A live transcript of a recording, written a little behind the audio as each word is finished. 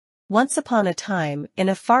Once upon a time, in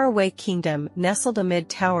a faraway kingdom nestled amid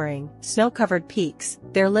towering, snow-covered peaks,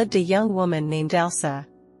 there lived a young woman named Elsa.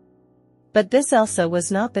 But this Elsa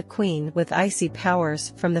was not the queen with icy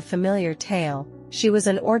powers from the familiar tale. She was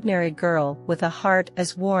an ordinary girl with a heart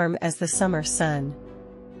as warm as the summer sun.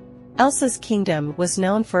 Elsa's kingdom was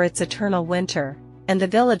known for its eternal winter, and the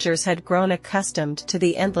villagers had grown accustomed to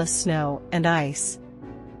the endless snow and ice.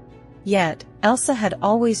 Yet, Elsa had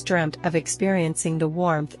always dreamt of experiencing the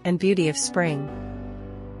warmth and beauty of spring.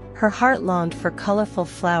 Her heart longed for colorful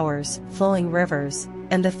flowers, flowing rivers,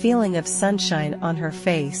 and the feeling of sunshine on her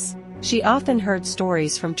face. She often heard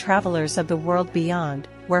stories from travelers of the world beyond,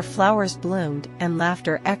 where flowers bloomed and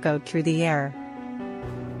laughter echoed through the air.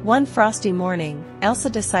 One frosty morning, Elsa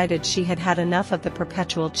decided she had had enough of the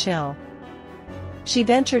perpetual chill. She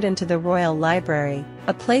ventured into the royal library,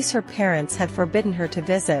 a place her parents had forbidden her to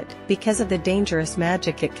visit because of the dangerous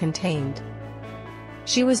magic it contained.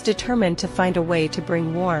 She was determined to find a way to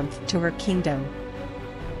bring warmth to her kingdom.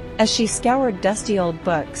 As she scoured dusty old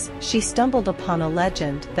books, she stumbled upon a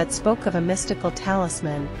legend that spoke of a mystical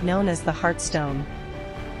talisman known as the Heartstone.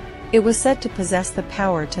 It was said to possess the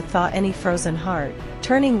power to thaw any frozen heart,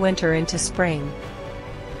 turning winter into spring.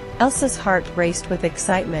 Elsa's heart raced with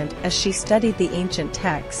excitement as she studied the ancient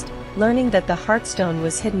text, learning that the Heartstone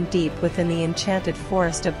was hidden deep within the enchanted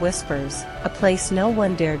Forest of Whispers, a place no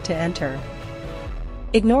one dared to enter.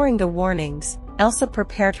 Ignoring the warnings, Elsa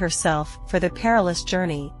prepared herself for the perilous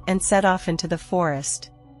journey and set off into the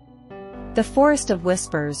forest. The Forest of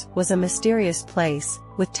Whispers was a mysterious place,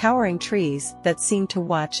 with towering trees that seemed to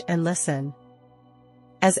watch and listen.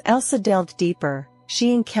 As Elsa delved deeper,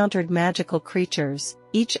 she encountered magical creatures,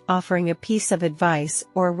 each offering a piece of advice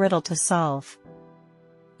or a riddle to solve.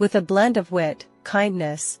 With a blend of wit,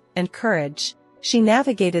 kindness, and courage, she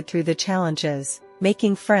navigated through the challenges,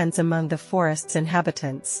 making friends among the forest's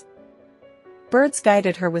inhabitants. Birds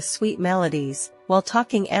guided her with sweet melodies, while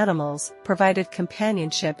talking animals provided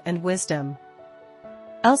companionship and wisdom.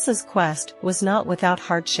 Elsa's quest was not without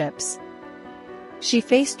hardships. She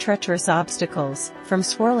faced treacherous obstacles, from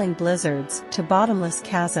swirling blizzards to bottomless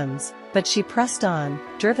chasms, but she pressed on,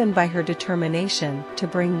 driven by her determination to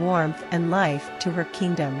bring warmth and life to her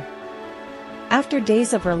kingdom. After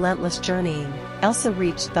days of relentless journeying, Elsa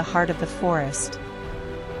reached the heart of the forest.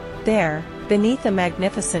 There, beneath a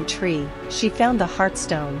magnificent tree, she found the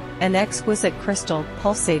Heartstone, an exquisite crystal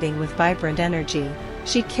pulsating with vibrant energy.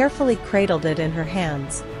 She carefully cradled it in her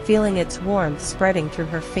hands, feeling its warmth spreading through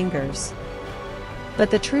her fingers. But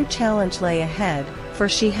the true challenge lay ahead, for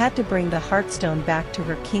she had to bring the Heartstone back to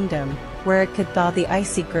her kingdom, where it could thaw the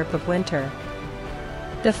icy grip of winter.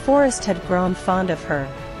 The forest had grown fond of her,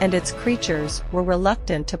 and its creatures were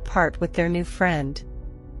reluctant to part with their new friend.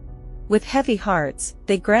 With heavy hearts,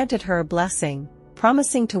 they granted her a blessing,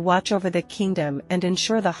 promising to watch over the kingdom and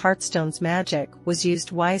ensure the Heartstone's magic was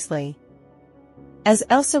used wisely. As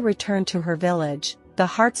Elsa returned to her village, the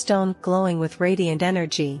Heartstone glowing with radiant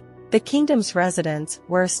energy, the kingdom's residents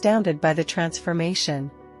were astounded by the transformation.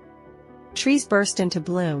 Trees burst into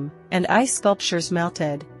bloom, and ice sculptures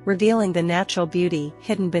melted, revealing the natural beauty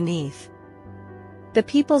hidden beneath. The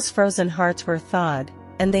people's frozen hearts were thawed,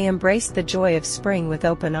 and they embraced the joy of spring with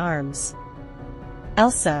open arms.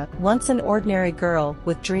 Elsa, once an ordinary girl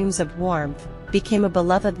with dreams of warmth, became a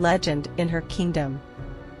beloved legend in her kingdom.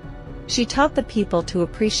 She taught the people to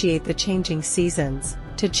appreciate the changing seasons,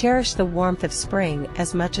 to cherish the warmth of spring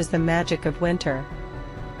as much as the magic of winter.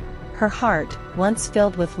 Her heart, once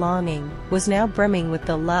filled with longing, was now brimming with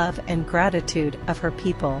the love and gratitude of her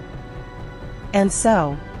people. And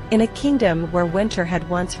so, in a kingdom where winter had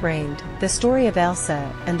once reigned, the story of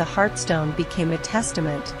Elsa and the Heartstone became a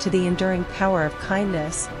testament to the enduring power of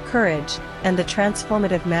kindness, courage, and the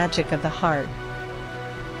transformative magic of the heart.